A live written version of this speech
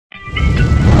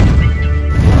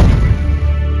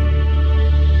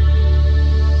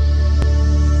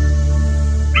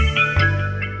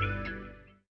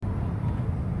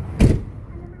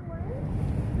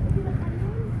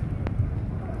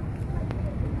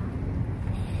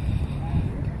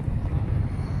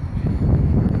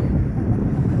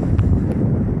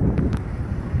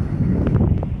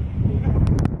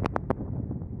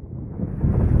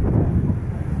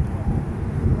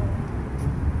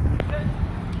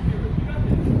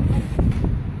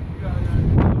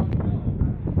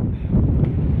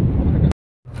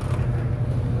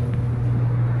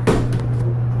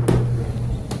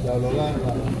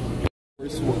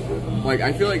Like,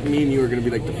 I feel like me and you are gonna be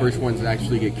like the first ones that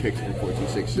actually get kicked from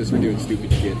 14.6 just for doing stupid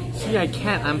shit. See, I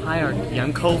can't. I'm hierarchy.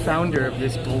 I'm co-founder of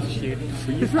this bullshit.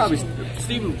 You probably,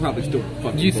 Steven will probably still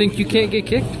fucking. Do you think you can't get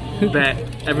kicked? Bet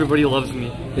everybody loves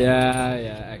me.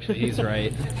 Yeah, actually, he's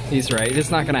right. He's right. It's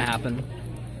not gonna happen.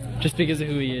 Just because of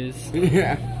who he is.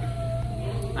 Yeah.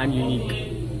 I'm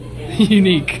unique.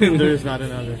 Unique. There's not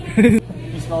another.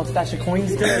 You smell a stash of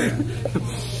coins there?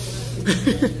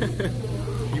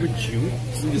 You a Jew?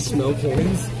 You smell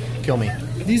coins? Kill me.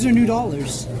 These are new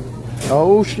dollars.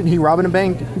 Oh shit, he robbing a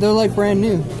bank. They're like brand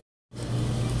new.